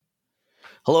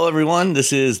Hello, everyone.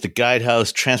 This is the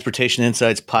Guidehouse Transportation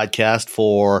Insights podcast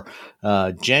for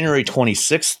January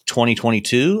 26th,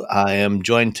 2022. I am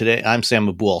joined today. I'm Sam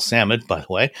Abul Samad, by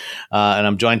the way, and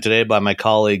I'm joined today by my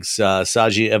colleagues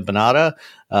Saji Ebbanata,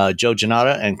 Joe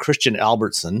Janata, and Christian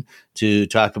Albertson to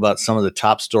talk about some of the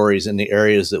top stories in the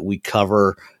areas that we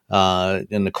cover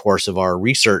in the course of our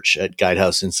research at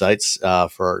Guidehouse Insights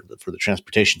for the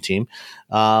transportation team.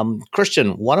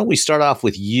 Christian, why don't we start off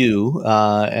with you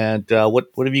and what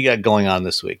have you got going on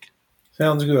this week?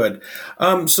 Sounds good.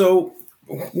 So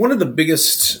one of the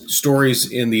biggest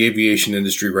stories in the aviation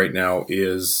industry right now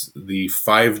is the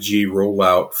 5G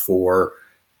rollout for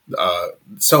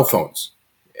cell phones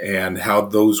and how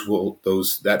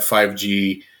that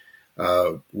 5G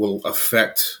will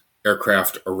affect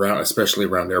aircraft especially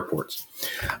around airports.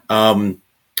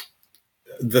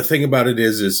 The thing about it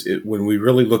is when we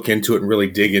really look into it and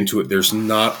really dig into it, there's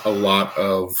not a lot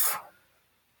of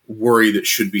worry that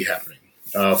should be happening.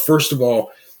 First of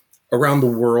all, around the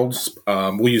world,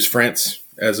 we'll use France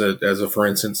as a for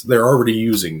instance. They're already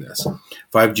using this.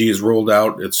 5G is rolled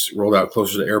out. It's rolled out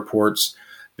closer to airports.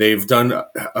 They've done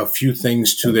a few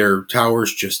things to their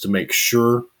towers just to make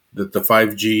sure that the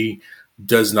 5G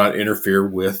does not interfere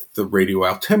with the radio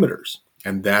altimeters.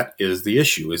 And that is the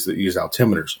issue, is these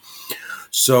altimeters.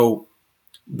 So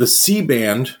the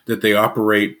C-band that they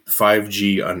operate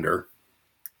 5G under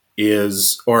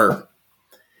is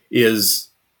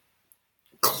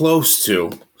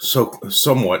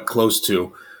somewhat close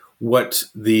to what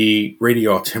the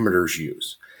radio altimeters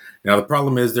use. Now, the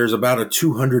problem is there's about a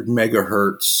 200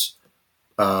 megahertz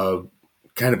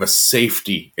kind of a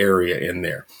safety area in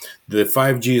there. The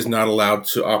 5G is not allowed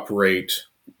to operate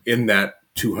in that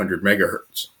 200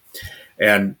 megahertz.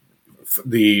 And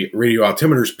the radio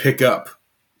altimeters pick up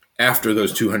after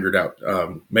those 200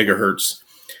 megahertz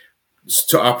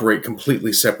to operate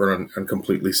completely separate on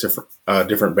completely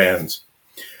different bands.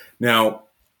 Now,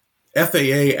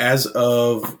 FAA, as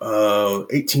of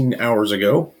 18 hours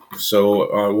ago,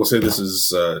 so we'll say this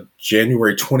is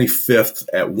January 25th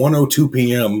at 1:02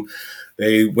 p.m.,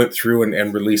 they went through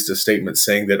and released a statement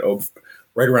saying that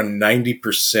right around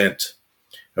 90%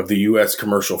 of the U.S.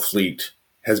 commercial fleet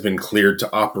has been cleared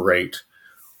to operate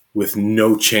with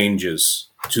no changes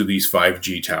to these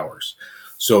 5G towers.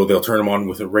 So they'll turn them on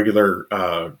with the regular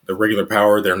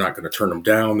power. They're not going to turn them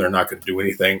down. They're not going to do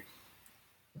anything.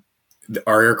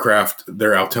 Our aircraft,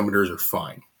 their altimeters are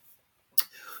fine.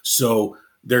 So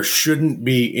there shouldn't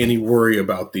be any worry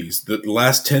about these. The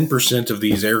last 10% of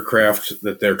these aircraft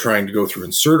that they're trying to go through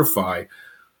and certify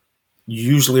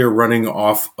usually are running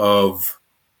off of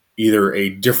either a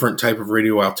different type of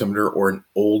radio altimeter or an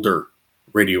older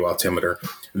radio altimeter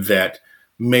that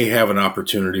may have an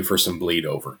opportunity for some bleed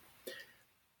over.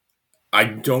 I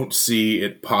don't see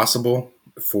it possible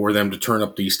for them to turn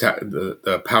up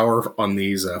the power on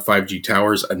these 5G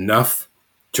towers enough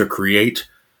to create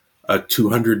a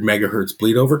 200 megahertz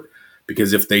bleed over,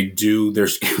 because if they do,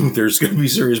 there's going to be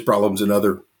serious problems in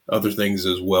other things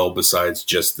as well besides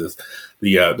just the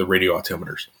radio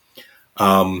altimeters.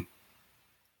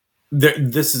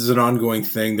 This is an ongoing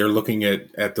thing. They're looking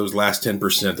at those last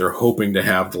 10%. They're hoping to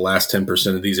have the last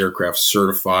 10% of these aircraft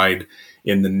certified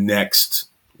in the next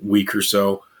week or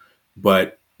so.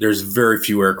 But there's very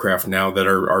few aircraft now that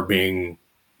are being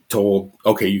told,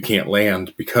 okay, you can't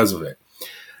land because of it.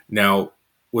 Now,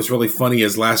 what's really funny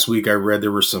is last week I read there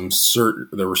were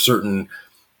certain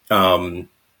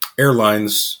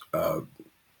airlines,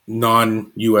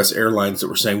 non-U.S. airlines that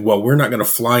were saying, well, we're not going to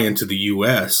fly into the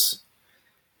U.S.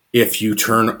 if you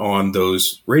turn on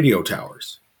those radio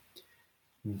towers.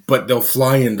 But they'll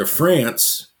fly into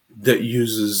France that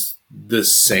uses the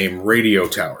same radio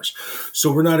towers. So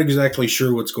we're not exactly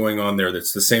sure what's going on there.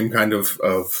 That's the same kind of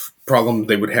problem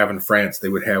they would have in France, they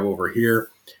would have over here.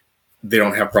 They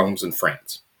don't have problems in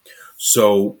France.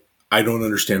 So I don't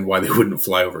understand why they wouldn't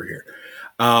fly over here.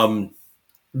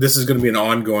 This is going to be an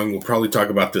ongoing, we'll probably talk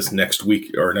about this next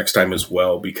week or next time as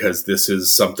well, because this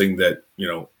is something that,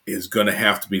 is going to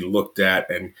have to be looked at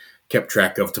and kept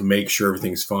track of to make sure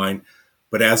everything's fine.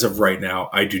 But as of right now,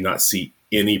 I do not see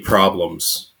any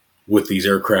problems with these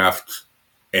aircraft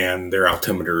and their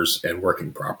altimeters and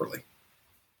working properly.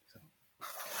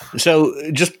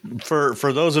 So just for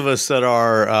those of us that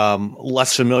are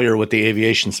less familiar with the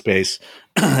aviation space,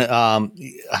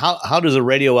 how does a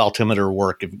radio altimeter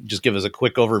work? Just give us a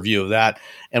quick overview of that.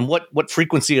 And what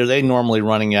frequency are they normally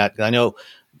running at? I know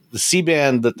the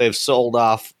C-band that they've sold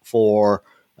off for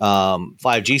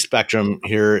 5G spectrum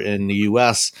here in the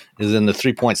U.S. is in the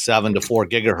 3.7 to 4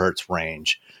 gigahertz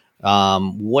range.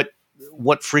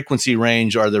 What frequency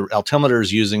range are the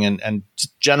altimeters using, and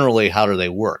generally, how do they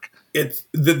work?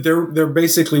 They're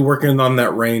basically working on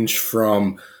that range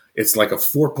from, it's like a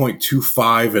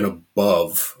 4.25 and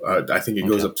above. I think it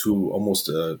goes up to almost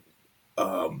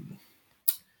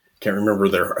can't remember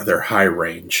their high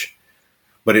range,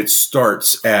 but it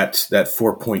starts at that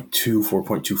 4.2,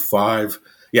 4.25.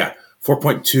 Yeah,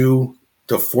 4.2 to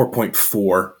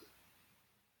 4.4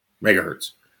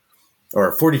 megahertz,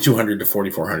 or 4200 to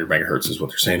 4400 megahertz is what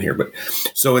they're saying here. But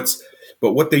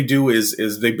what they do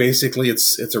is they basically,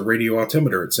 it's a radio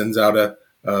altimeter. It sends out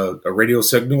a radio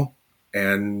signal,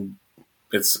 and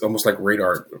it's almost like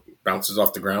radar. It bounces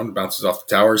off the ground, bounces off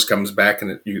the towers, comes back,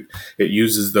 and it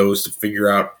uses those to figure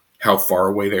out how far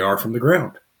away they are from the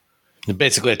ground.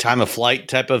 Basically a time of flight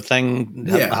type of thing,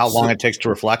 Yeah, how long it takes to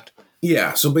reflect.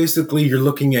 Yeah, so basically you're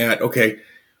looking at, okay,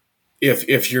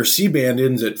 if your C-band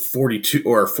ends at 42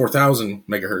 or 4,000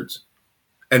 megahertz,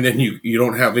 and then you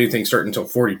don't have anything starting until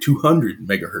 4,200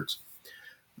 megahertz,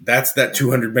 that's that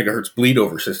 200 megahertz bleed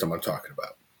over system I'm talking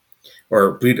about,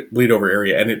 or bleed over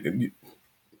area. And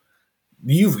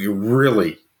you've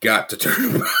really got to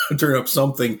turn up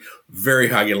something very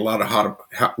high, get a lot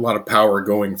of power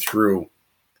going through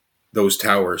those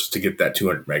towers to get that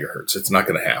 200 megahertz. It's not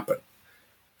going to happen.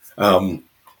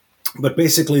 But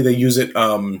basically they use it.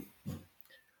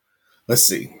 Let's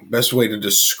see, best way to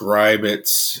describe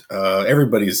it.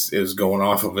 Everybody's is going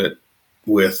off of it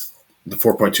with the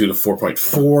 4.2 to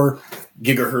 4.4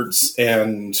 gigahertz,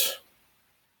 and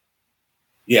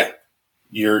yeah,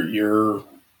 your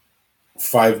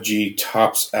 5G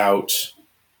tops out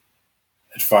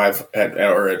at 4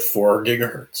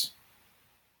 gigahertz.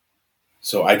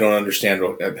 So I don't understand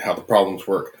how the problems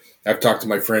work. I've talked to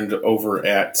my friend over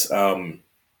at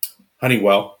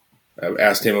Honeywell. I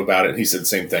asked him about it, and he said the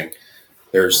same thing.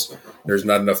 There's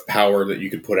not enough power that you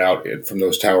could put out from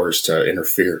those towers to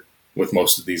interfere with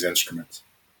most of these instruments.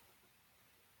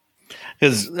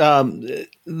 Because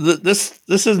this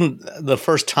isn't the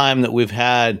first time that we've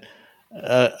had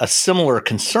a similar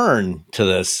concern to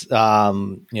this.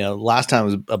 Last time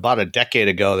was about a decade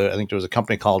ago. I think there was a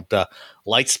company called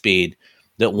Lightspeed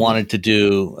that wanted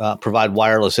to provide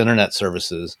wireless internet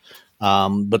services.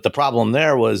 But the problem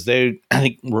there was they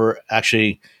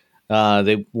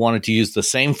wanted to use the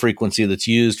same frequency that's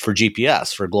used for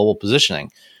GPS, for global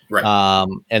positioning. Right.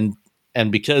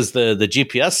 And because the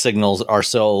GPS signals are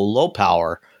so low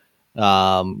power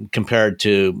compared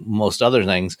to most other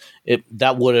things,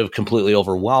 that would have completely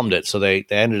overwhelmed it. So they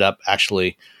ended up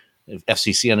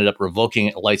FCC ended up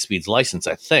revoking Lightspeed's license,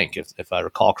 I think, if I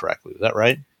recall correctly. Is that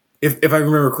right? If I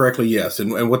remember correctly, yes.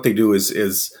 And what they do is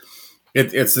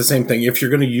it's the same thing. If you're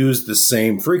going to use the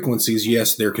same frequencies,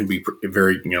 yes, there can be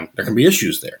there can be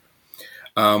issues there.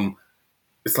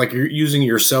 It's like you're using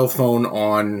your cell phone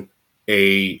on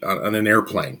an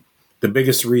airplane. The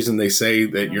biggest reason they say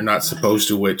that you're not supposed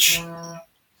to, which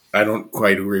I don't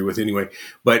quite agree with anyway,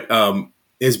 but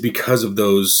is because of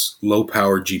those low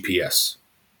power GPS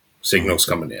signals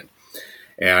coming in.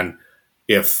 And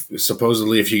if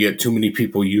you get too many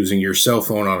people using your cell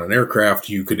phone on an aircraft,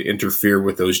 you could interfere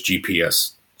with those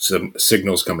GPS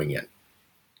signals coming in.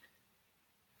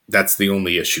 That's the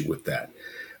only issue with that.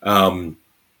 The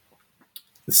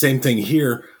same thing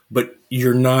here, but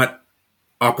you're not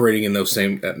operating in the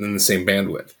same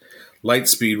bandwidth.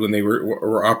 Lightspeed, when they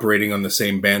were operating on the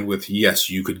same bandwidth, yes,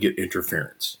 you could get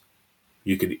interference.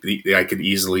 I could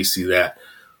easily see that.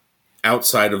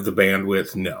 Outside of the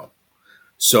bandwidth, no.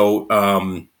 So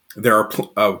there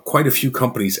are quite a few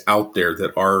companies out there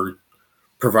that are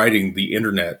providing the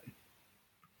internet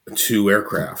to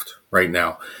aircraft right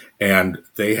now, and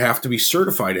they have to be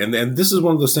certified. And this is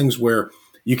one of those things where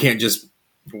you can't just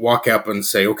walk up and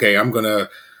say, okay, I'm going to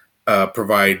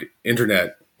provide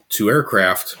internet to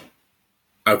aircraft.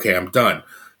 Okay, I'm done.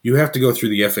 You have to go through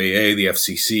the FAA, the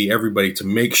FCC, everybody, to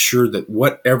make sure that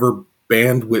whatever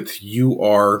bandwidth you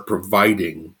are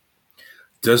providing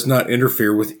does not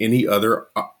interfere with any other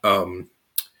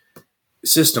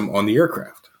system on the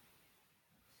aircraft.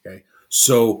 Okay,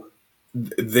 so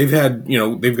they've got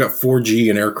 4G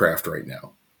in aircraft right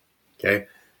now. Okay,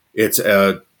 it's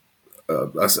a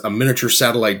miniature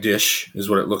satellite dish is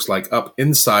what it looks like up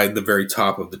inside the very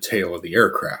top of the tail of the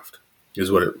aircraft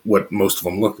is what most of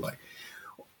them look like.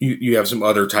 You have some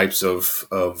other types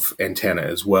of antenna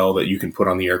as well that you can put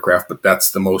on the aircraft, but that's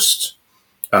the most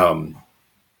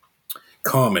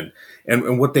common.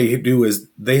 And what they do is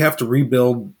they have to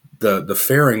rebuild the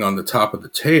fairing on the top of the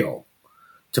tail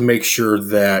to make sure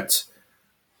that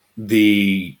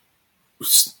the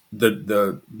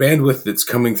bandwidth that's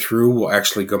coming through will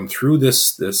actually come through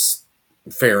this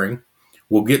fairing,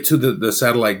 will get to the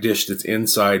satellite dish that's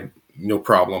inside, no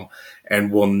problem,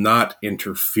 and will not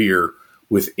interfere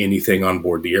with anything on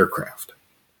board the aircraft.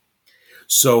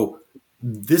 So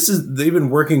they've been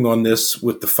working on this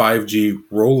with the 5G,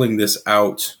 rolling this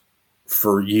out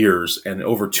for years. And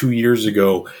over 2 years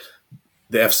ago,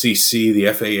 the FCC, the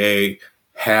FAA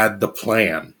had the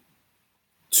plan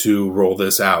to roll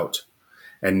this out.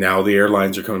 And now the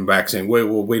airlines are coming back saying, wait a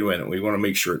minute, we want to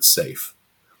make sure it's safe.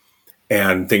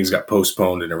 And things got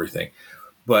postponed and everything.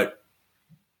 But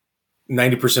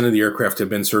 90% of the aircraft have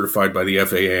been certified by the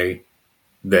FAA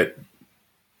that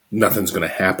nothing's going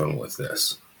to happen with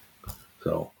this.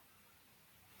 So,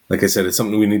 like I said, it's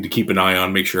something we need to keep an eye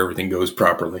on, make sure everything goes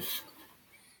properly.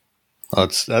 Well,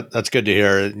 that's good to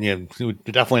hear. We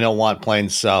definitely don't want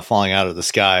planes falling out of the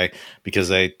sky because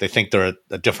they think they're at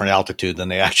a different altitude than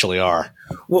they actually are.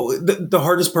 Well, the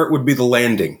hardest part would be the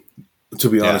landing, to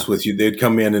be honest with you. They'd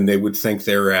come in and they would think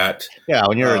they're at... Yeah,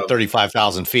 when you're at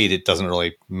 35,000 feet, it doesn't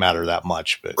really matter that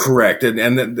much. But correct.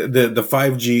 And the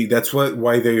 5G, that's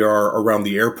why they are around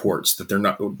the airports, that they're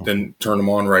not, then turn them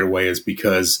on right away, is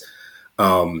because...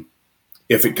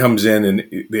 if it comes in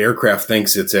and the aircraft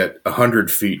thinks it's at 100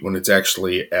 feet when it's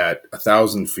actually at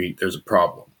 1,000 feet, there's a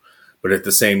problem. But at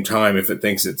the same time, if it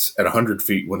thinks it's at 100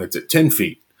 feet when it's at 10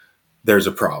 feet, there's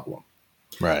a problem.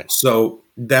 Right. So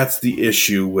that's the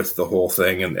issue with the whole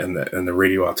thing and the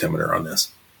radio altimeter on this.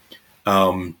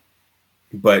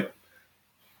 But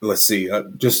let's see,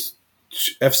 just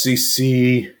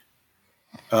FCC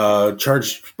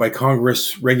charged by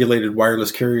Congress regulated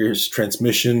wireless carriers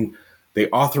transmission. They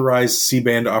authorized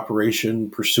C-band operation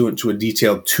pursuant to a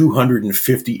detailed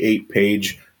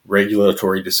 258-page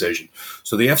regulatory decision.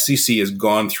 So the FCC has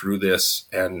gone through this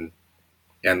and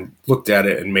looked at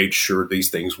it and made sure these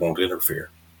things won't interfere.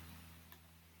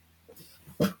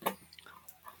 Well,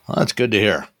 that's good to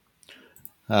hear.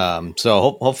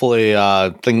 So hopefully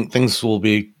things will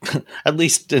be, at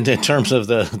least in terms of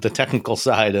the technical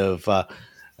side of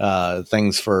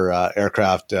things for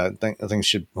aircraft, things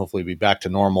should hopefully be back to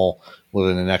normal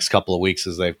within the next couple of weeks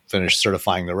as they finish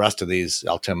certifying the rest of these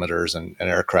altimeters and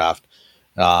aircraft.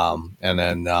 And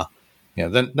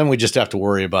then we just have to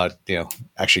worry about,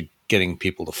 actually getting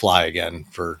people to fly again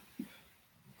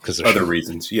because other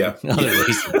reasons. Yeah. Other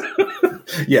reasons.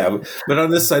 Yeah. But on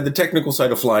this side, the technical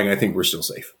side of flying, I think we're still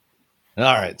safe. All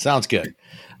right. Sounds good.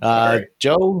 Right.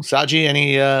 Joe, Saji,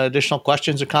 any additional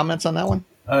questions or comments on that one?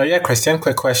 Yeah, Christian,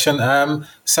 quick question.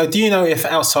 So do you know if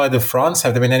outside of France,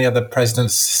 have there been any other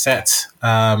presidents set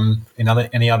in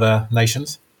any other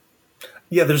nations?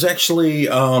 Yeah, there's actually,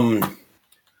 I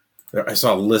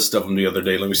saw a list of them the other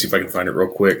day. Let me see if I can find it real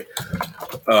quick.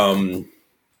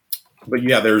 But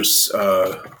yeah, there's,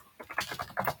 I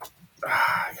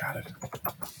got it.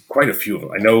 Quite a few of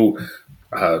them. I know,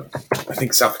 I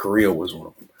think South Korea was one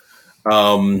of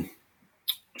them.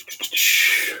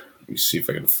 Let me see if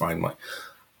I can find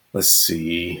let's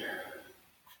see.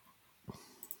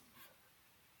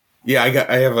 Yeah, I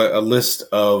have a list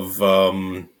of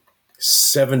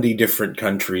 70 different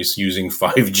countries using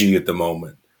 5G at the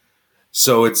moment.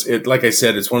 So it's like I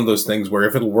said, it's one of those things where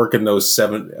if it'll work in those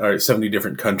 70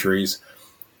 different countries,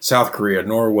 South Korea,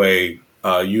 Norway,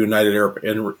 United Arab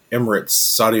Emirates,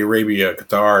 Saudi Arabia,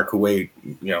 Qatar, Kuwait,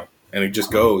 and it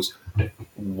just goes.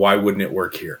 Why wouldn't it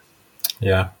work here?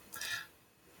 Yeah.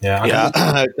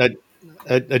 I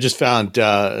just found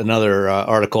another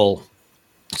article.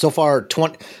 So far,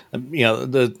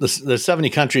 the 70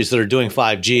 countries that are doing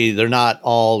 5G, they're not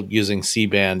all using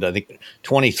C-band. I think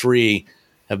 23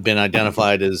 have been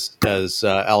identified as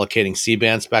allocating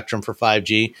C-band spectrum for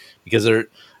 5G because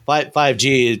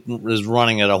 5G is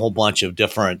running at a whole bunch of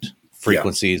different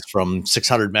frequencies from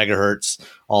 600 megahertz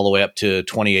all the way up to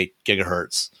 28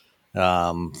 gigahertz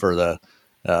for the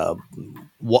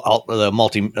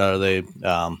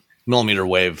millimeter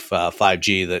wave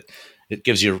 5G that it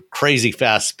gives you crazy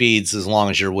fast speeds as long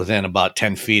as you're within about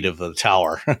 10 feet of the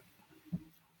tower.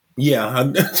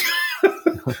 Yeah.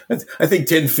 I think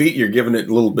 10 feet, you're giving it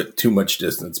a little bit too much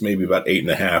distance, maybe about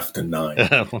 8.5 to 9.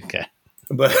 Okay.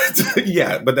 But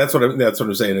yeah, but that's what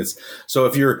I'm saying. It's so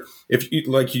if you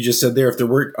like you just said there, if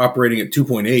they're operating at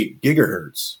 2.8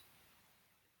 gigahertz,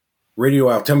 radio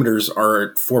altimeters are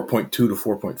at 4.2 to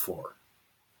 4.4.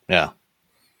 Yeah.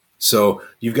 So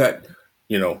you've got,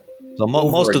 so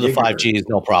most of the 5G is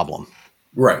no problem.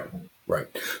 Right.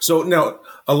 So now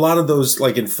a lot of those,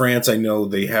 like in France, I know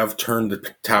they have turned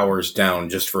the towers down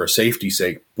just for a safety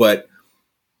sake, but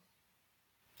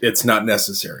it's not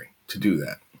necessary to do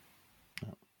that.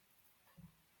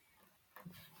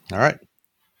 All right.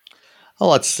 Well,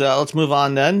 let's move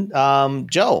on then.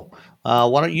 Joe,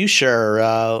 why don't you share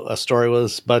a story with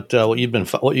us about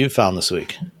what you've found this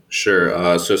week?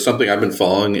 Sure. So something I've been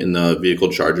following in the vehicle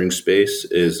charging space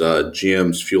is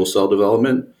GM's fuel cell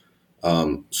development.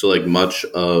 So like much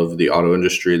of the auto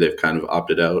industry, they've kind of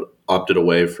opted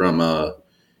away from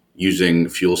using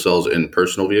fuel cells in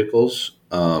personal vehicles.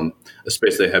 A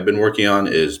space they have been working on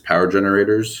is power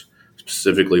generators,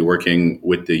 specifically working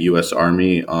with the U.S.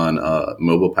 Army on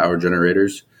mobile power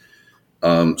generators.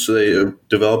 So they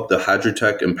developed the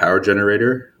Hydrotech Empower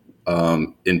Generator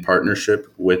in partnership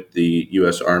with the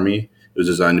U.S. Army. It was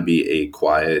designed to be a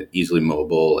quiet, easily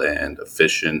mobile, and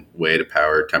efficient way to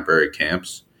power temporary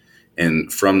camps.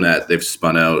 And from that, they've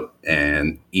spun out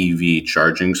an EV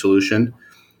charging solution.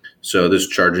 So this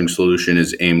charging solution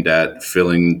is aimed at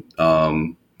filling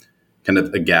kind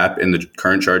of a gap in the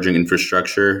current charging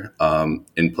infrastructure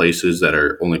in places that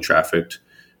are only trafficked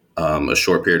a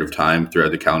short period of time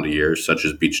throughout the calendar year, such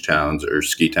as beach towns or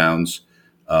ski towns,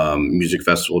 music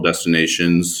festival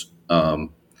destinations.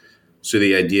 So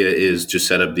the idea is to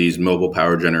set up these mobile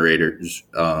power generators,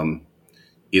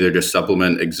 either to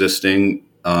supplement existing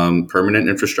permanent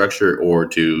infrastructure or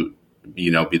to, be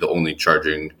the only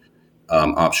charging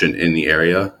option in the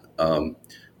area.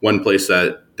 One place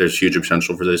that there's huge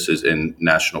potential for this is in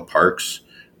national parks,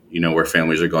 where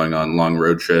families are going on long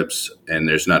road trips and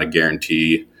there's not a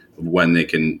guarantee of when they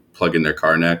can plug in their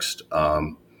car next.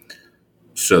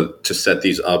 So to set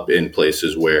these up in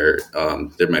places where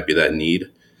there might be that need,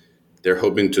 they're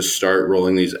hoping to start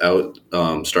rolling these out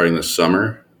starting this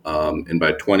summer. And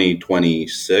by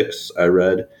 2026, I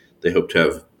read, they hope to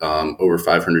have over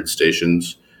 500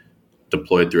 stations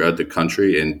deployed throughout the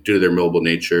country. And due to their mobile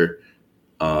nature,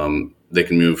 they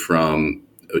can move from,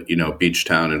 beach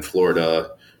town in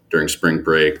Florida during spring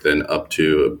break, then up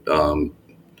to, a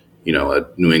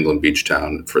New England beach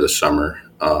town for the summer.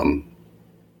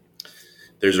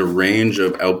 There's a range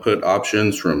of output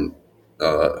options from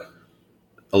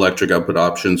electric output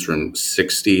options from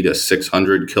 60 to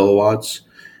 600 kilowatts.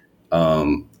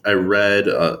 I read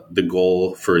the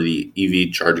goal for the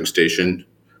EV charging station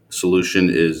solution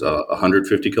is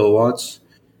 150 kilowatts,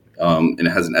 and it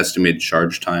has an estimated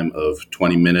charge time of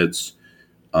 20 minutes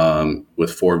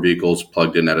with 4 vehicles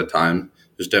plugged in at a time.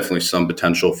 There's definitely some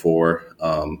potential for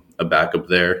a backup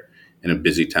there in a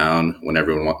busy town when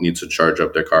everyone needs to charge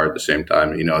up their car at the same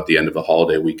time, at the end of a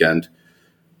holiday weekend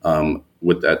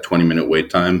with that 20-minute wait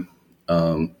time.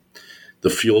 The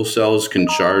fuel cells can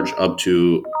charge up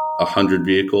to 100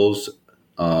 vehicles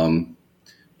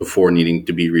before needing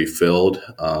to be refilled,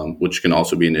 which can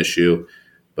also be an issue.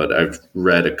 But I've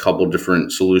read a couple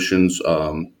different solutions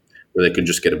where they could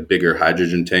just get a bigger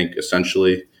hydrogen tank,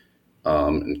 essentially,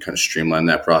 and kind of streamline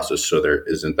that process so there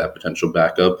isn't that potential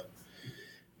backup.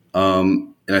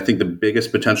 And I think the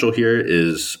biggest potential here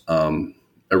is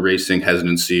erasing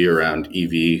hesitancy around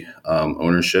EV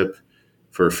ownership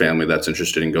for a family that's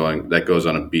interested in that goes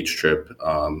on a beach trip,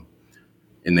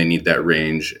 and they need that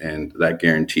range and that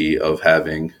guarantee of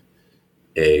having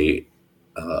a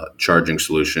charging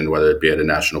solution, whether it be at a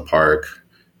national park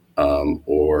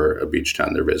or a beach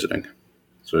town they're visiting.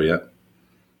 So, yeah.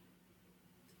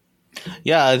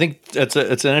 Yeah, I think it's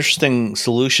an interesting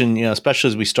solution, especially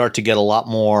as we start to get a lot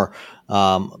more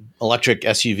electric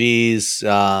SUVs,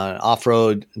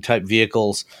 off-road type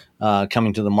vehicles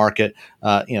coming to the market,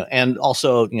 and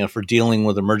also, for dealing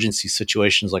with emergency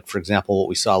situations, like, for example, what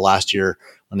we saw last year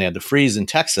when they had the freeze in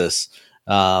Texas,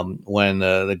 when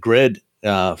the grid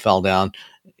fell down.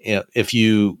 If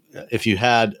you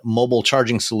had mobile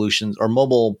charging solutions or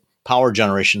mobile power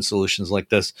generation solutions like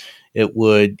this, it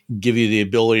would give you the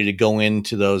ability to go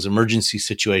into those emergency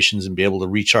situations and be able to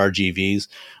recharge EVs.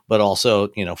 But also,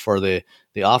 for the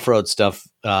off-road stuff,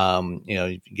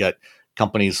 you got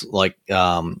companies like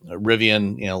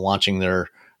Rivian, launching their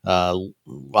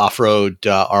off-road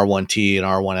R1T and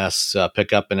R1S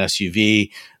pickup and SUV.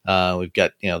 We've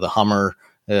got, the Hummer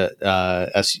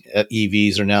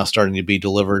EVs are now starting to be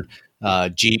delivered.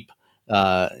 Jeep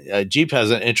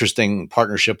has an interesting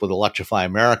partnership with Electrify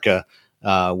America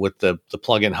with the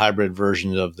plug-in hybrid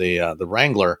version of the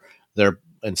Wrangler. They're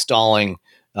installing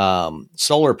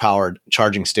solar-powered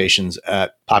charging stations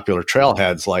at popular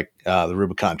trailheads like the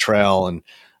Rubicon Trail and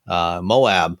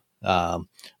Moab.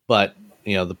 But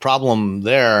the problem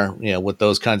there, with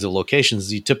those kinds of locations,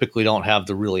 is you typically don't have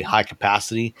the really high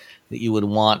capacity that you would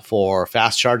want for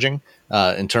fast charging.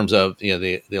 In terms of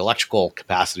the electrical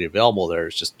capacity available,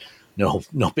 there's just no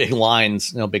big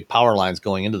lines, no big power lines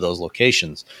going into those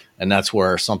locations, and that's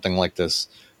where something like this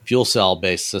fuel cell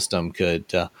based system could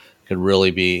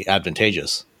really be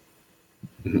advantageous.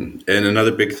 Mm-hmm. And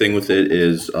another big thing with it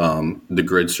is the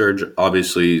grid surge.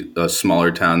 Obviously, a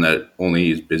smaller town that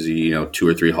only is busy, 2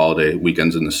 or 3 holiday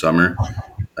weekends in the summer,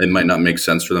 it might not make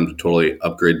sense for them to totally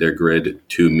upgrade their grid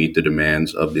to meet the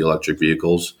demands of the electric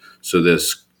vehicles. So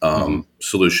this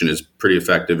solution is pretty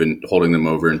effective in holding them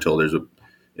over until it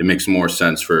makes more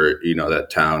sense for that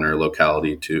town or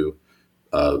locality to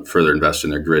further invest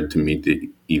in their grid to meet the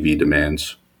EV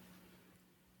demands.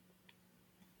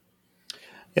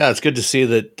 Yeah, it's good to see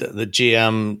that the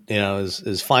GM,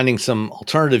 is finding some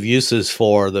alternative uses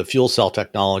for the fuel cell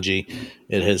technology.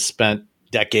 It has spent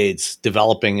decades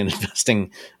developing and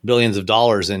investing billions of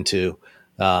dollars into.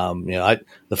 The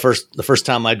first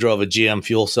time I drove a GM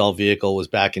fuel cell vehicle was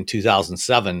back in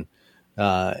 2007,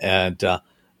 and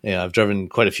I've driven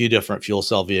quite a few different fuel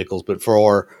cell vehicles. But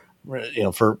for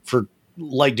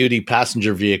light duty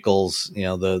passenger vehicles,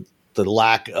 the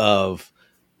lack of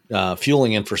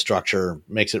fueling infrastructure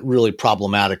makes it really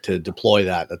problematic to deploy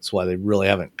that. That's why they really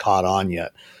haven't caught on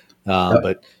yet.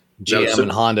 But GM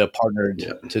and Honda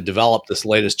partnered to develop this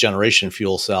latest generation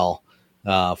fuel cell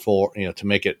to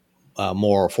make it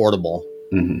more affordable.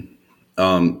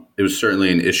 Mm-hmm. It was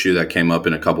certainly an issue that came up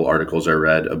in a couple articles I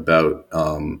read about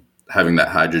having that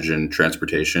hydrogen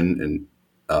transportation. And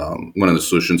one of the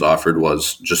solutions offered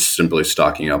was just simply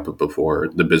stocking up before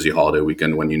the busy holiday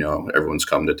weekend when everyone's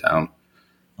coming to town.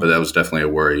 But that was definitely a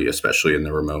worry, especially in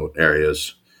the remote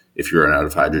areas. If you run out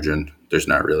of hydrogen, there's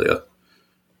not really a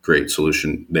great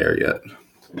solution there yet.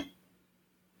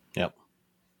 Yep.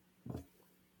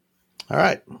 All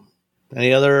right.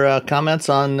 Any other comments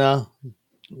on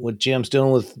what GM's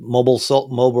doing with mobile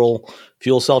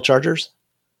fuel cell chargers?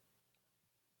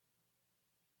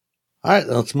 All right,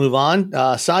 let's move on.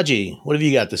 Saji, what have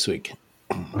you got this week?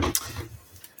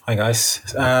 Hi, guys.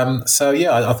 I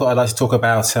thought I'd like to talk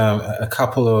about a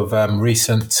couple of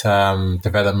recent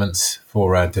developments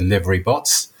for delivery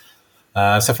bots.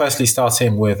 So firstly,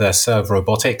 starting with Serve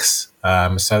Robotics.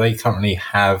 So they currently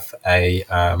have a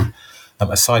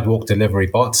sidewalk delivery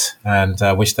bot, and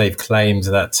which they've claimed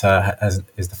that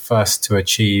is the first to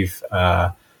achieve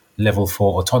level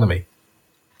 4 autonomy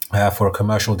for a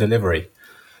commercial delivery.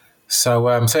 So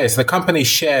the company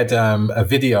shared a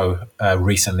video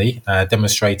recently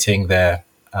demonstrating their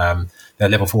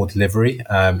level 4 delivery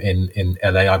in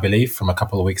LA, I believe, from a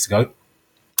couple of weeks ago.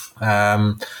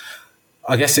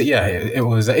 I guess it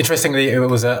was interestingly, it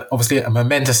was obviously a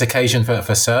momentous occasion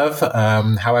for Serve.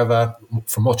 However,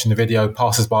 from watching the video,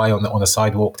 passers-by on the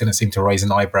sidewalk didn't seem to raise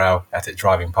an eyebrow at it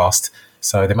driving past.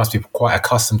 So they must be quite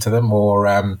accustomed to them, or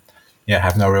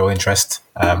have no real interest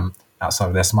outside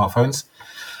of their smartphones.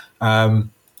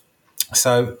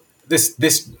 So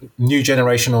this new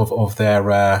generation of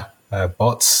their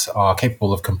bots are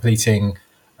capable of completing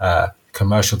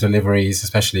commercial deliveries,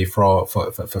 especially for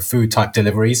food type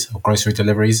deliveries or grocery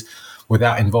deliveries,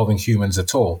 without involving humans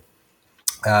at all.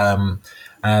 I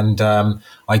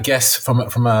guess from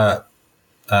an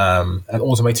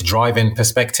automated drive-in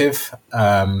perspective,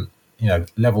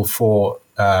 level 4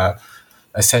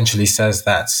 essentially says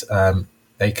that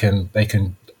they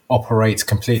can operate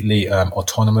completely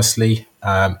autonomously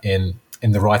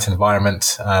in the right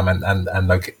environment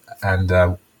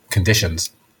and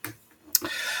conditions.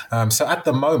 So at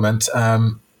the moment,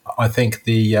 I think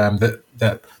the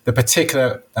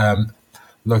particular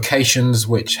locations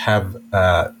which have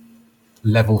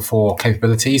level 4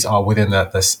 capabilities are within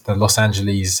the Los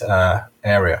Angeles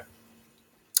area.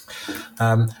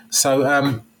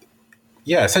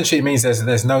 Essentially it means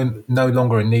there's no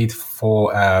longer a need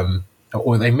for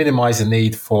or they minimize the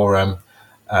need for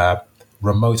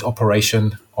remote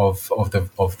operation of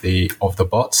the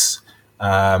bots.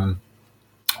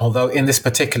 Although in this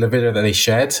particular video that they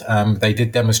shared, they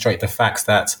did demonstrate the fact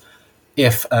that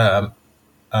if an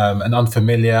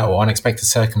unfamiliar or unexpected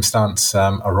circumstance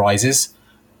arises,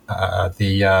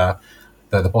 the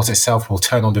bot itself will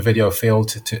turn on the video feed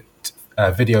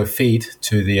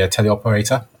to the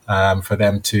teleoperator for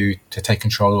them to take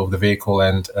control of the vehicle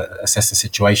and assess the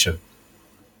situation.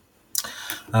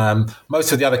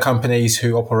 Most of the other companies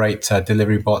who operate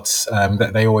delivery bots,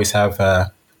 they always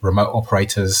have remote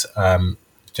operators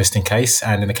just in case.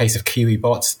 And in the case of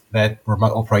KiwiBot, their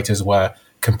remote operators were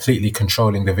completely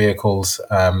controlling the vehicles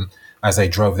as they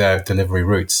drove their delivery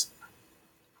routes.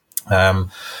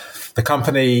 The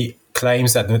company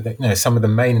claims that some of the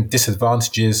main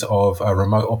disadvantages of a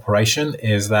remote operation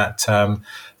is that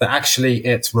actually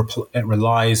it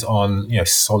relies on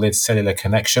solid cellular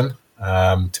connection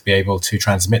to be able to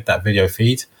transmit that video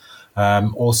feed.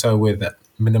 Also with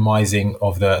minimizing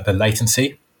of the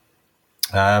latency.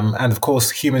 And of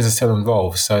course, humans are still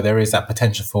involved. So there is that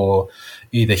potential for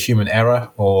either human error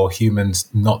or humans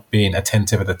not being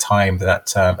attentive at the time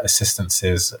that assistance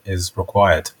is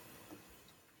required.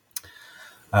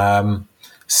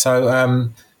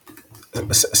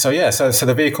 So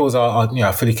the vehicles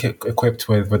are fully equipped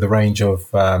with a range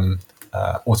of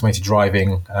automated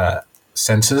driving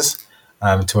sensors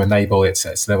to enable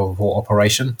its level 4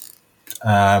 operation,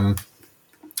 and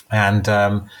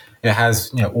it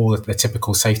has all of the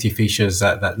typical safety features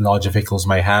that larger vehicles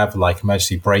may have, like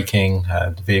emergency braking,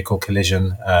 vehicle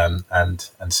collision, and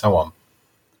so on.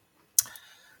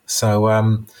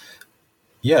 So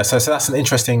so that's an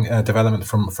interesting development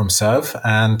from Serve,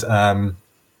 and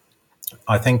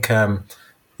I think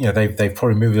they've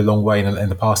probably moved a long way in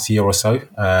the past year or so.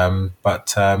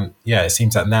 But it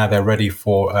seems that now they're ready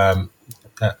for a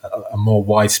more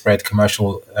widespread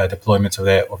commercial deployment of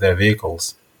their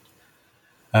vehicles.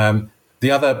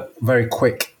 The other very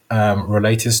quick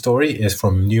related story is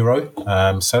from Nuro.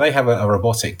 So they have a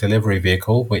robotic delivery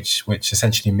vehicle, which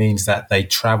essentially means that they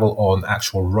travel on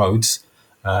actual roads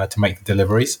to make the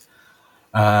deliveries.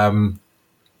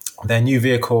 Their new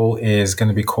vehicle is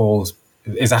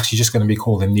actually just going to be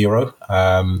called the Nuro.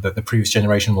 That the previous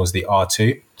generation was the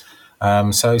R2.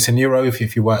 So Nuro,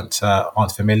 if you aren't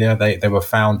familiar, they were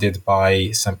founded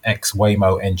by some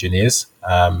ex-Waymo engineers,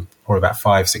 probably about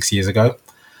 5-6 years ago.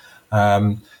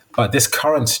 But this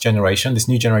current generation, this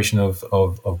new generation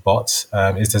of bots,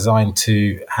 is designed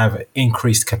to have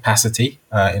increased capacity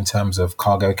in terms of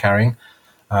cargo carrying.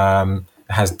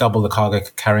 It has double the cargo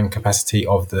carrying capacity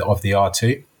of the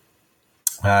R2.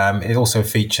 It also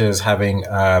features having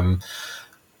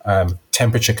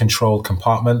temperature controlled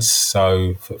compartments.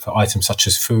 So for items such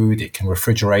as food, it can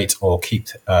refrigerate or keep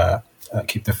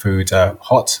the food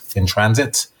hot in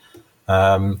transit.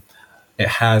 It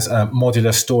has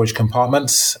modular storage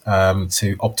compartments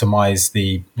to optimize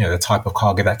the type of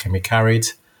cargo that can be carried.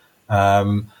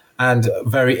 And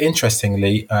very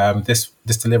interestingly, this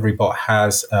delivery bot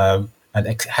has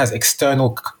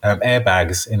external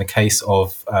airbags in the case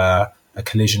of a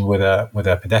collision with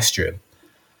a pedestrian,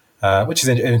 which is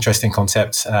an interesting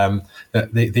concept.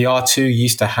 The R2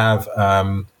 used to have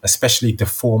a specially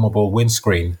deformable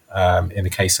windscreen in the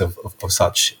case of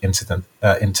such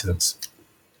incidents.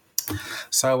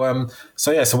 So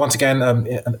once again,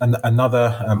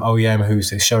 another OEM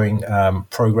who's showing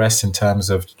progress in terms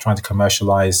of trying to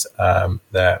commercialize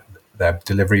their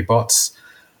delivery bots.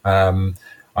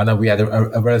 I know we had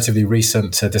a relatively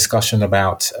recent discussion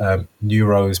about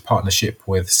Nuro's partnership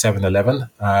with 7-Eleven,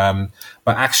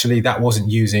 but actually that wasn't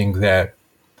using their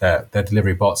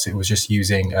delivery bots. It was just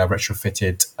using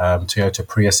retrofitted Toyota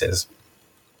Priuses.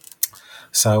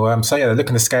 So they're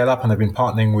looking to scale up, and they've been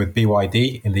partnering with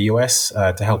BYD in the US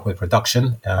to help with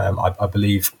production, I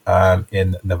believe,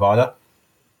 in Nevada.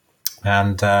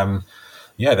 And they're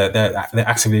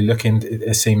actively looking,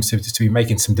 it seems, to be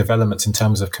making some developments in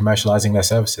terms of commercializing their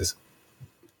services.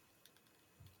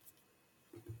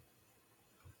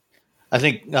 I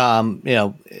think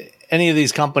any of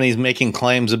these companies making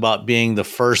claims about being the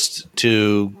first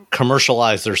to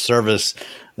commercialize their service,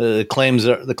 those claims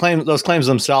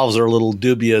themselves are a little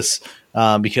dubious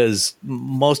because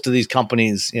most of these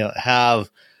companies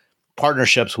have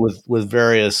partnerships with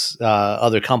various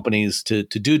other companies to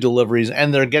do deliveries,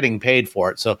 and they're getting paid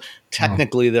for it. So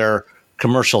technically, they're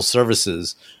commercial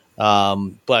services.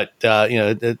 But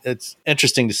it's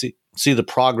interesting to see the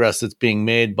progress that's being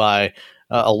made by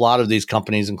a lot of these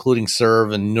companies, including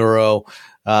Serve and Nuro.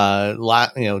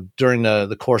 During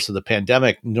the course of the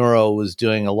pandemic, Nuro was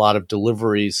doing a lot of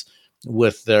deliveries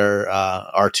with their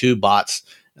R2 bots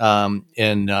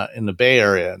in the Bay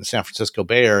Area, in the San Francisco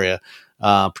Bay Area,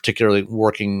 particularly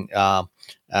working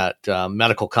at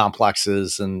medical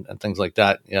complexes and things like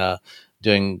that,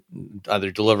 doing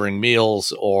either delivering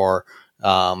meals or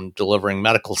delivering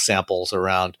medical samples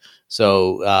around.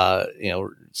 So,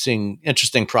 seeing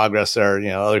interesting progress there.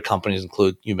 Other companies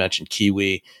include, you mentioned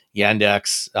Kiwi,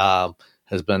 Yandex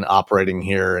has been operating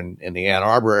here in the Ann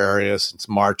Arbor area since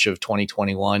March of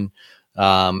 2021.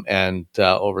 And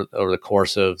over the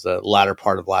course of the latter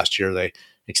part of last year, they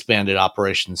expanded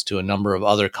operations to a number of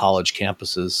other college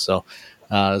campuses. So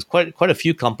there's quite a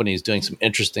few companies doing some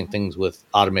interesting things with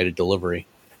automated delivery.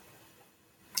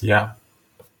 Yeah,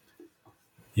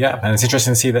 and it's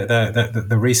interesting to see that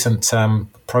the recent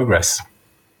progress.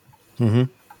 Mm-hmm.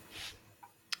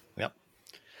 Yep.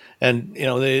 And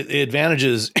the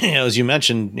advantages, as you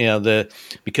mentioned,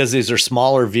 because these are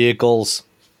smaller vehicles,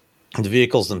 the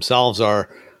vehicles themselves are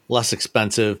less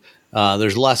expensive.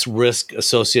 There's less risk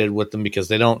associated with them because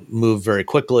they don't move very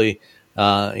quickly.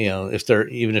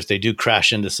 If they do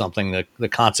crash into something, the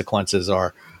consequences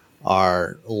are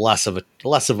less of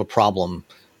a problem.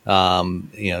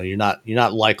 You're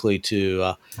not likely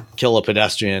to kill a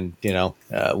pedestrian,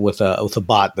 with a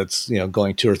bot that's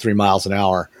going 2 or 3 miles an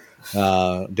hour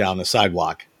down the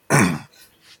sidewalk.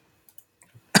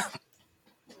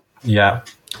 Yeah,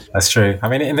 that's true. I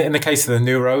mean, in the case of the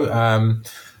Neuro,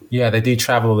 they do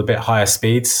travel a bit higher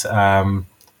speeds.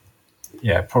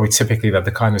 Probably typically that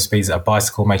the kind of speeds that a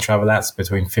bicycle may travel at,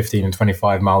 between 15 and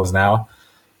 25 miles an hour.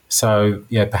 So,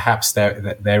 perhaps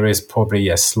there is probably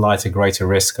a slightly greater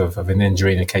risk of an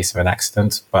injury in the case of an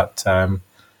accident. But,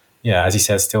 as he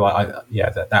says, still,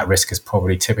 that risk is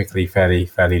probably typically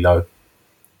fairly low.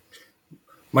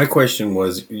 My question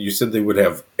was, you said they would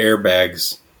have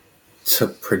airbags to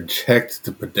protect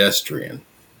the pedestrian.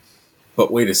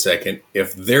 But wait a second,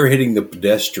 if they're hitting the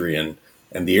pedestrian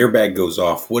and the airbag goes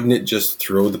off, wouldn't it just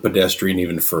throw the pedestrian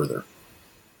even further?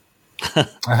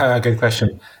 Good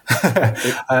question.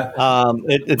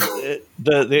 The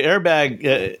airbag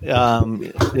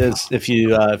is, if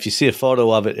you see a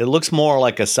photo of it, it looks more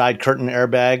like a side curtain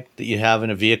airbag that you have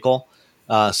in a vehicle.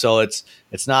 So it's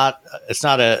not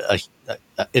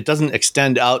it doesn't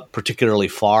extend out particularly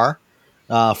far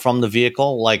from the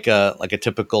vehicle like a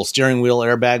typical steering wheel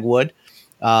airbag would.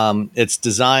 It's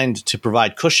designed to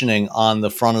provide cushioning on the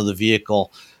front of the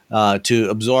vehicle to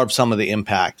absorb some of the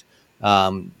impact.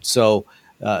 It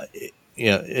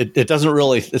doesn't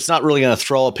really, it's not really going to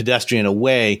throw a pedestrian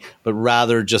away, but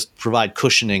rather just provide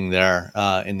cushioning there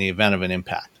in the event of an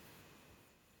impact.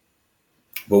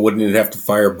 But wouldn't it have to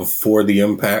fire before the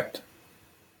impact?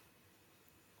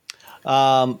 They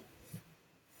haven't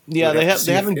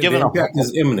given the impact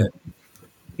is imminent.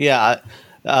 Yeah,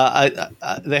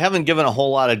 they haven't given a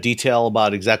whole lot of detail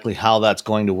about exactly how that's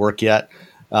going to work yet.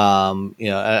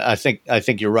 I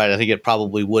think you're right. I think it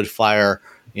probably would fire,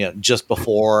 just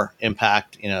before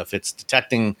impact. If it's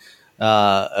detecting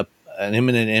an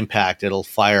imminent impact, it'll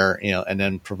fire, and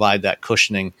then provide that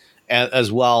cushioning,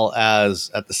 as well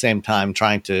as at the same time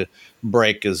trying to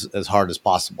brake as hard as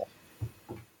possible.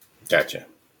 Gotcha.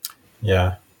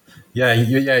 Yeah.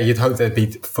 You'd hope they'd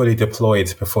be fully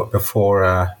deployed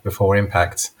before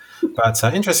impact. But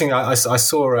interesting, I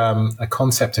saw a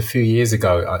concept a few years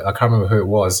ago. I can't remember who it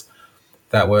was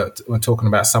that were talking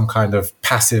about some kind of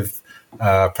passive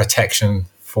protection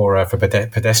for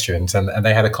pedestrians, and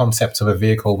they had a concept of a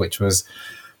vehicle which was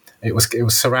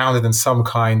surrounded in some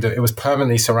kind of, it was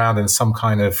permanently surrounded in some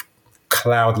kind of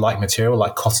cloud-like material,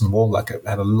 like cotton wool, like it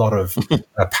had a lot of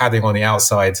padding on the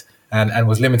outside, and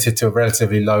was limited to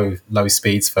relatively low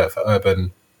speeds for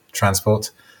urban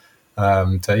transport.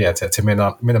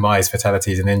 To minimize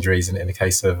fatalities and injuries in the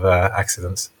case of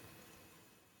accidents.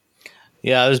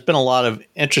 Yeah, there's been a lot of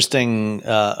interesting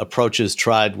approaches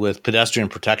tried with pedestrian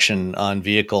protection on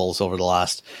vehicles over the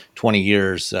last 20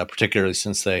 years, particularly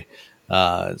since they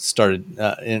started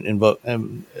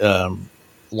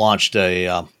launched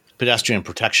a pedestrian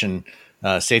protection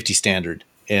safety standard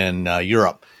in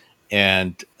Europe.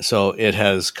 And so it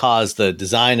has caused the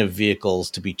design of vehicles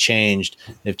to be changed.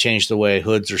 They've changed the way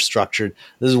hoods are structured.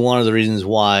 This is one of the reasons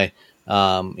why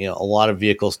a lot of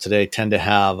vehicles today tend to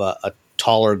have a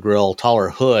taller grille, taller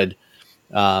hood.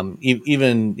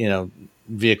 Even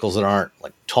vehicles that aren't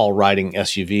like tall riding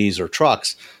SUVs or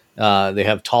trucks, they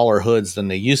have taller hoods than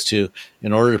they used to,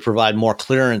 in order to provide more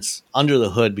clearance under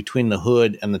the hood, between the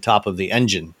hood and the top of the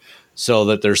engine, so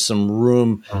that there's some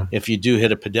room. If you do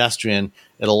hit a pedestrian,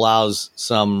 it allows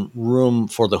some room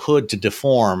for the hood to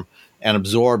deform and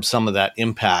absorb some of that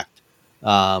impact.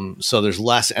 So there's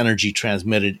less energy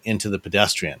transmitted into the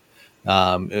pedestrian.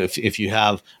 If you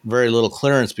have very little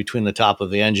clearance between the top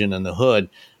of the engine and the hood,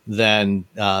 then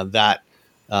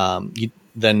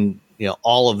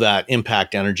all of that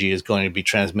impact energy is going to be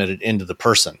transmitted into the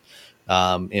person.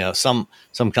 Some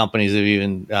companies have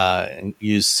even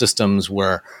used systems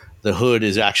where the hood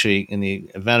is actually, in the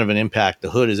event of an impact, the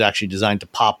hood is actually designed to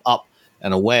pop up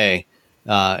and away,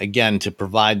 again, to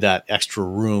provide that extra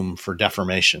room for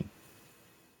deformation.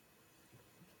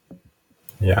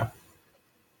 Yeah.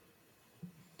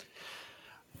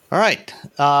 All right.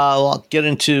 I'll get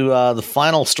into the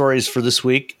final stories for this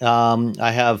week.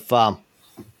 I have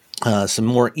some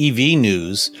more EV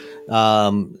news.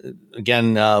 Again,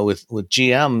 with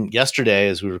GM yesterday,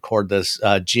 as we record this,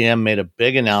 GM made a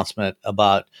big announcement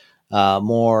about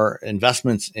more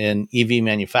investments in EV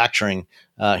manufacturing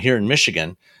here in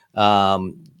Michigan.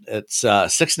 It's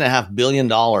 $6.5 billion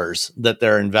that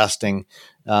they're investing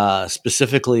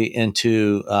specifically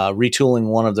into retooling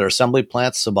one of their assembly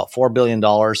plants. So about $4 billion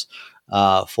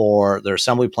for their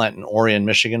assembly plant in Orion,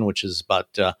 Michigan, which is about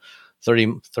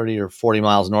 30 or 40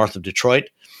 miles north of Detroit.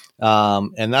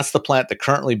 And that's the plant that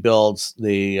currently builds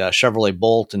the Chevrolet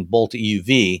Bolt and Bolt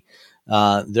EUV.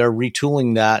 They're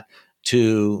retooling that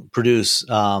to produce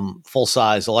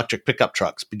full-size electric pickup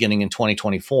trucks beginning in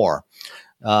 2024.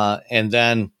 And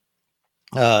then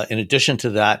In addition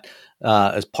to that,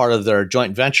 as part of their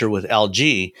joint venture with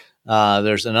LG,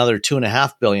 there's another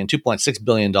 $2.6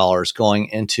 billion going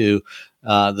into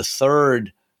the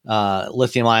third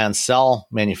lithium-ion cell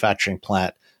manufacturing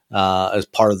plant as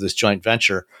part of this joint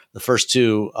venture. The first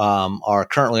two are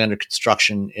currently under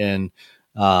construction in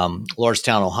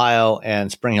Lordstown, Ohio,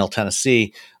 and Spring Hill,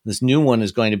 Tennessee. This new one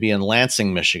is going to be in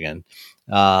Lansing, Michigan.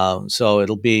 So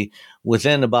it'll be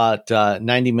within about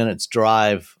 90 minutes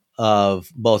drive of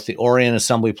both the Orion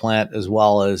assembly plant as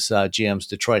well as GM's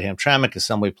Detroit Hamtramck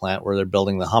assembly plant, where they're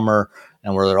building the Hummer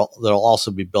and where they'll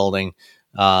also be building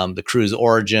the Cruise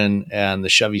Origin and the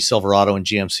Chevy Silverado and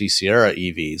GMC Sierra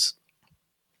EVs.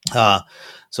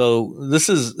 So this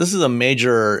is a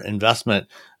major investment.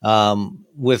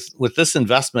 With this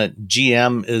investment,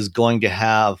 GM is going to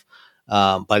have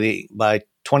by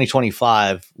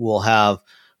 2025 we'll have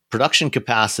production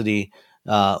capacity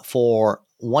for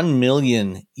 1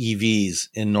 million EVs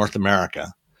in North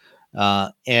America.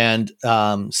 And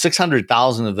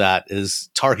 600,000 of that is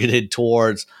targeted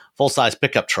towards full-size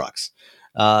pickup trucks.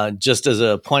 Just as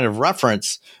a point of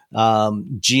reference,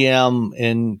 GM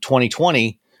in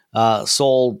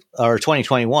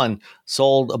 2021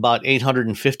 sold about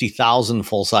 850,000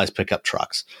 full-size pickup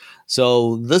trucks.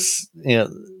 So this,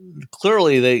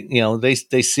 clearly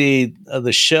they see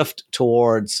the shift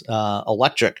towards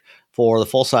electric for the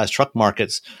full-size truck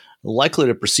markets likely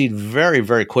to proceed very,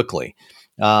 very quickly.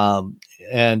 What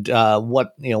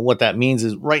that means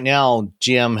is right now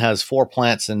GM has 4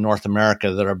 plants in North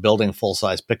America that are building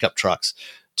full-size pickup trucks,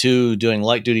 2 doing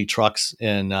light-duty trucks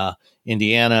in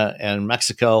Indiana and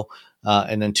Mexico,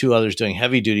 and then 2 others doing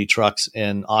heavy-duty trucks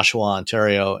in Oshawa,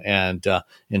 Ontario, and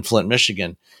in Flint,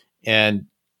 Michigan. And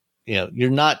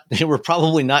we're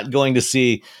probably not going to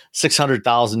see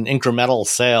 600,000 incremental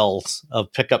sales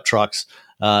of pickup trucks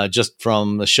just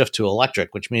from the shift to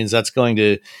electric, which means that's going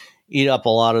to eat up a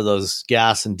lot of those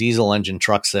gas and diesel engine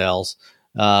truck sales.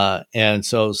 And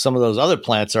so some of those other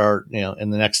plants are, in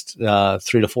the next 3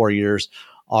 to 4 years,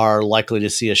 are likely to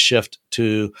see a shift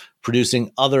to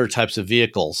producing other types of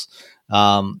vehicles.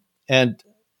 And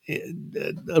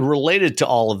related to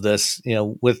all of this,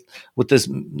 with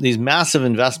these massive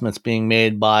investments being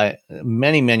made by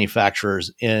many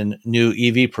manufacturers in new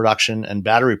EV production and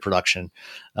battery production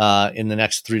in the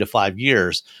next 3 to 5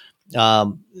 years,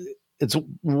 it's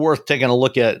worth taking a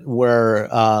look at where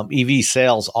EV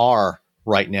sales are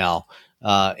right now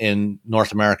in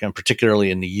North America and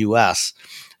particularly in the U.S.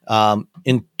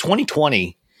 In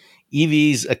 2020,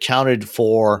 EVs accounted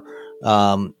for,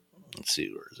 let's see,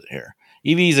 where is it here?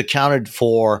 EVs accounted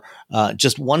for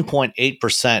just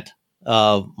 1.8%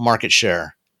 of market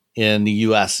share in the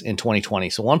U.S. in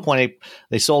 2020. So 1.8,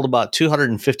 they sold about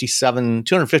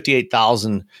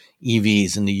 258,000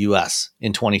 EVs in the U.S.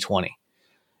 in 2020.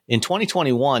 In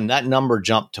 2021, that number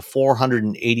jumped to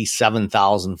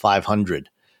 487,500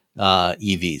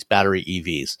 EVs, battery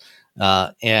EVs.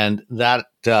 And that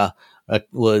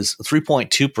was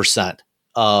 3.2%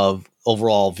 of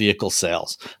overall vehicle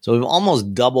sales. So we've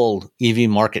almost doubled EV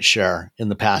market share in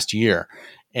the past year.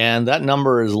 And that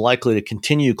number is likely to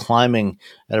continue climbing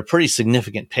at a pretty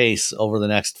significant pace over the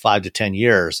next 5 to 10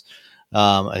 years.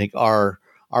 I think our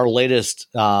layest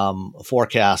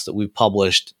forecast that we've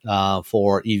published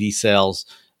for EV sales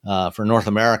for North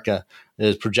America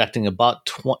is projecting about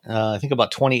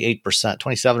 28%,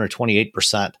 27 or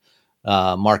 28%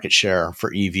 market share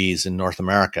for EVs in North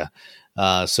America.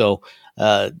 So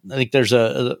I think there's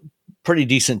a pretty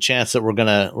decent chance that we're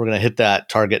gonna hit that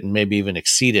target and maybe even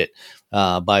exceed it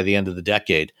by the end of the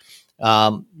decade.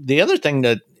 The other thing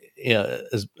that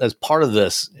as part of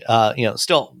this,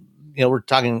 still, we're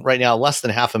talking right now less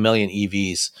than 500,000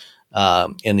 EVs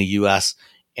in the U.S.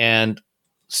 and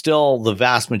still the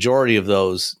vast majority of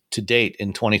those to date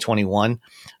in 2021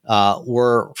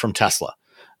 were from Tesla.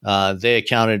 They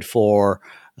accounted for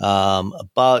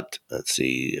about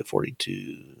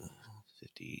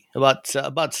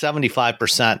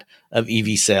 75% of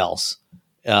EV sales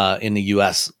in the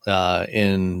U.S.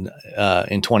 in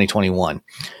 2021,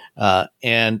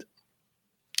 and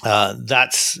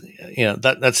that's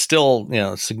still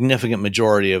a significant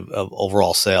majority of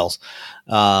overall sales.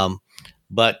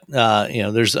 But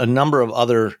there's a number of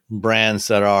other brands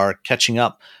that are catching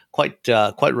up quite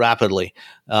rapidly.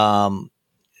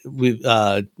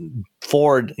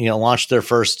 Ford, launched their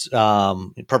first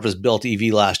purpose-built EV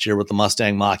last year with the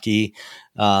Mustang Mach-E.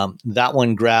 That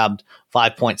one grabbed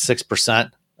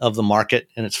 5.6% of the market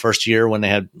in its first year when they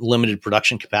had limited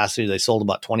production capacity. They sold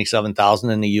about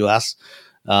 27,000 in the U.S.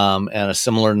 And a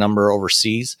similar number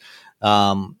overseas.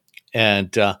 And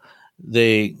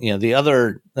the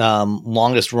other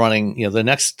longest running, the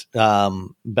next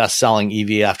best selling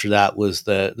EV after that was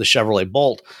the Chevrolet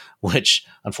Bolt, which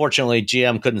unfortunately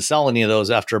GM couldn't sell any of those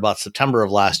after about September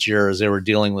of last year, as they were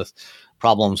dealing with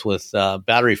problems with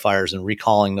battery fires and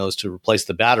recalling those to replace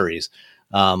the batteries.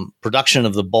 Production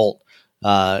of the Bolt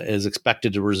is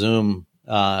expected to resume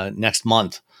next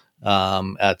month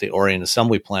at the Orion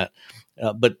Assembly Plant,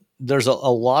 but there's a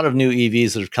lot of new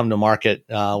EVs that have come to market.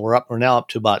 We're now up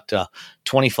to about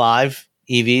 25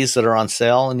 EVs that are on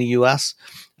sale in the U.S.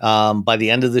 By the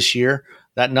end of this year,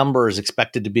 that number is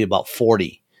expected to be about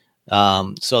 40.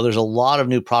 So there's a lot of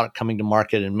new product coming to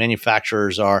market, and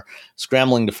manufacturers are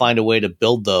scrambling to find a way to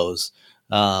build those.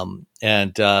 And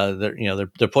they're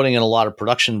putting in a lot of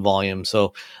production volume,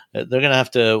 so they're going to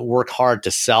have to work hard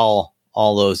to sell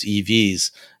all those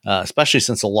EVs, especially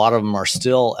since a lot of them are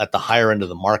still at the higher end of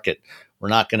the market. We're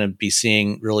not going to be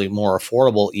seeing really more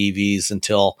affordable EVs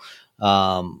until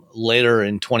later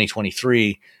in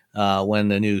 2023, when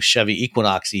the new Chevy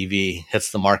Equinox EV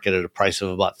hits the market at a price of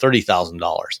about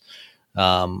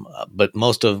 $30,000. But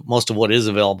most of what is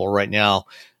available right now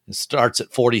starts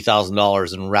at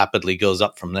 $40,000 and rapidly goes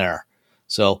up from there.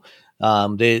 So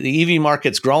the EV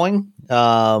market's growing,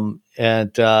 and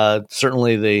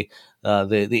certainly the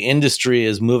industry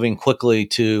is moving quickly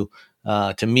to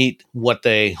meet what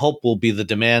they hope will be the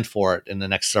demand for it in the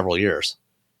next several years.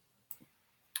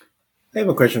 I have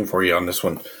a question for you on this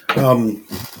one.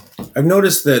 I've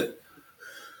noticed that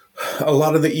a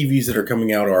lot of the EVs that are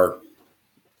coming out are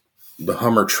the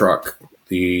Hummer truck,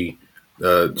 the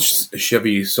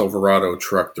Chevy Silverado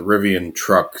truck, the Rivian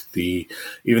truck,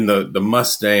 even the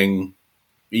Mustang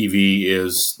EV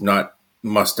is not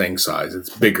Mustang size; it's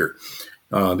bigger.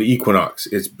 The Equinox,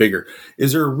 it's bigger.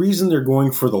 Is there a reason they're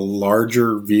going for the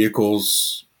larger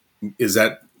vehicles? Is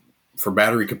that for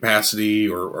battery capacity,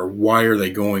 or why are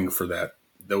they going for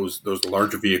those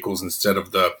larger vehicles instead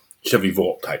of the Chevy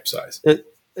Volt type size?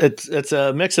 It's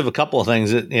a mix of a couple of things.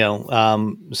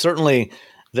 Certainly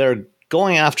they're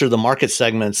going after the market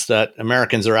segments that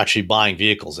Americans are actually buying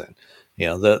vehicles in.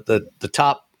 The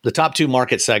top two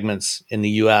market segments in the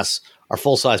U.S. are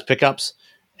full size pickups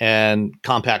and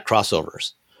compact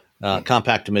crossovers,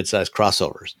 compact to midsize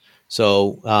crossovers.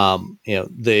 So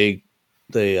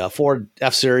the Ford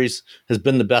F-Series has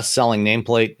been the best-selling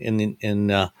nameplate in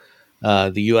the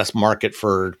U.S. market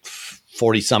for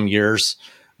 40 some years.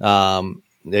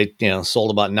 They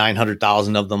sold about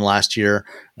 900,000 of them last year.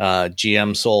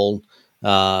 GM sold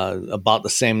about the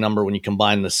same number when you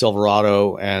combine the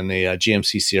Silverado and the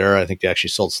GMC Sierra. I think they actually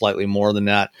sold slightly more than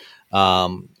that.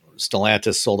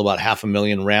 Stellantis sold about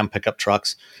 500,000 Ram pickup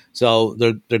trucks. So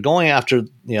they're going after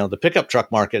the pickup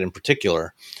truck market in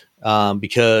particular,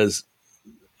 because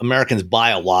Americans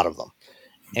buy a lot of them,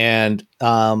 and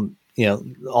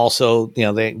also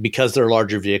because they're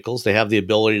larger vehicles, they have the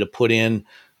ability to put in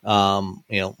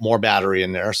more battery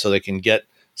in there, so they can get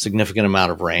significant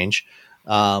amount of range,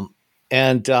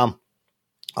 and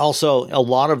also a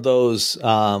lot of those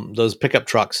pickup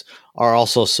trucks are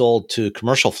also sold to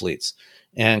commercial fleets.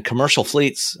 And commercial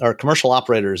fleets or commercial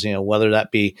operators, whether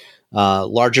that be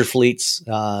larger fleets,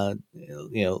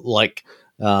 like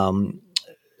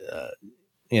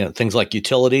things like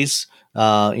utilities,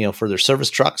 for their service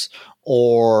trucks,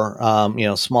 or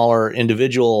smaller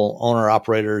individual owner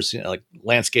operators, like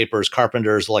landscapers,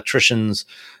 carpenters, electricians,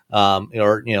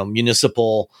 or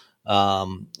municipal,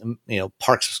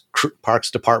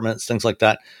 parks departments, things like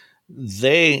that.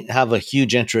 They have a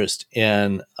huge interest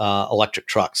in electric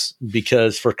trucks,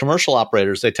 because for commercial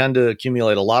operators, they tend to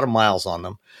accumulate a lot of miles on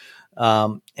them.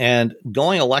 And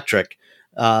going electric,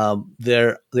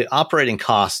 the operating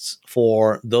costs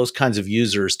for those kinds of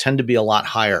users tend to be a lot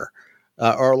higher,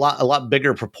 or a lot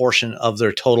bigger proportion of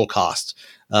their total cost.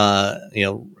 Where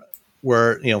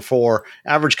for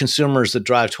average consumers that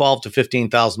drive 12 to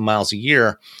 15,000 miles a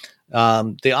year,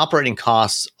 the operating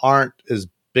costs aren't as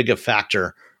big a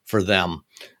factor for them.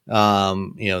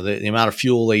 The amount of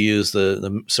fuel they use,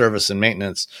 the service and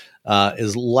maintenance,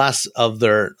 is less of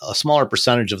a smaller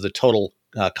percentage of the total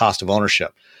cost of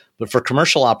ownership. But for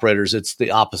commercial operators, it's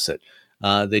the opposite.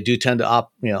 They do tend to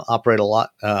operate a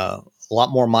lot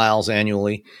more miles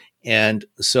annually, and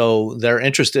so they're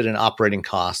interested in operating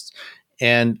costs.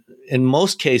 And in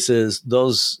most cases,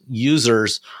 those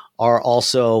users are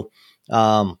also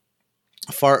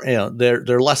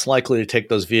they're less likely to take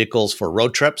those vehicles for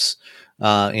road trips.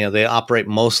 They operate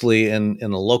mostly in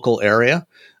the local area,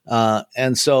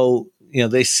 and so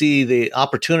they see the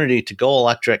opportunity to go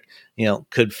electric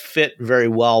could fit very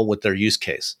well with their use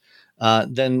case.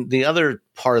 Then the other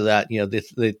part of that,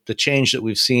 the change that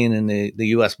we've seen in the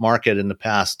U.S. market in the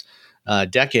past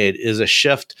decade is a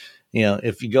shift.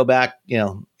 If you go back,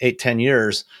 8-10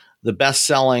 years, the best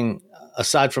selling,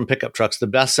 aside from pickup trucks, the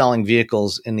best selling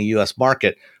vehicles in the U.S.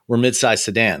 market were mid-size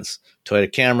sedans: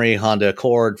 Toyota Camry, Honda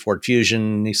Accord, Ford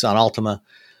Fusion, Nissan Altima.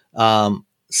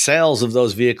 Sales of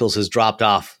those vehicles has dropped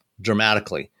off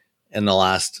dramatically in the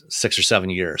last 6 or 7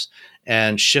 years,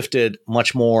 and shifted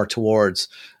much more towards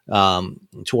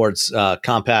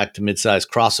compact to mid-size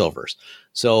crossovers.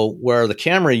 So where the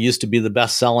Camry used to be the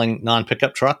best-selling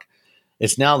non-pickup truck,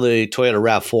 it's now the Toyota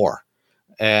RAV4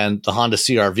 and the Honda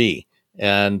CR-V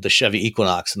and the Chevy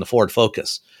Equinox and the Ford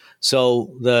Focus.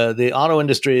 So the auto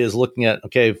industry is looking at,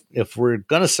 okay, if we're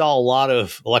going to sell a lot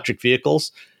of electric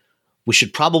vehicles, we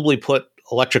should probably put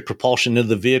electric propulsion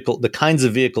into the kinds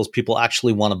of vehicles people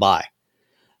actually want to buy.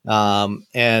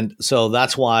 And so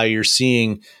that's why you're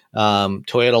seeing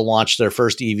Toyota launch their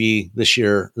first EV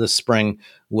this spring,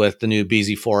 with the new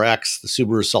BZ4X, the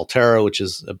Subaru Solterra, which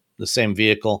is the same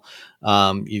vehicle.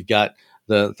 You've got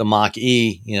the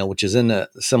Mach-E, which is in a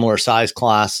similar size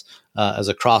class as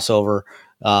a crossover.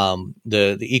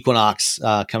 The Equinox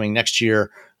coming next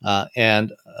year, and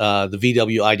the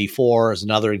VW ID4 is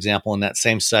another example in that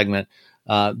same segment.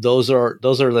 Those are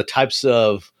the types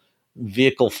of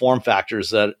vehicle form factors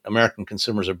that American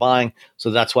consumers are buying. So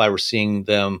that's why we're seeing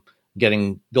them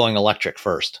going electric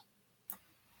first.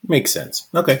 Makes sense.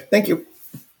 Okay, thank you.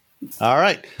 All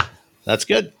right, that's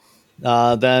good.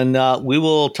 Then we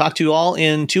will talk to you all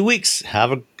in 2 weeks.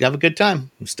 Have a good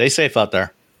time. Stay safe out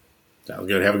there. Sounds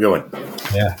good. Have a good one.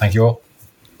 Yeah, thank you all.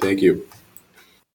 Thank you.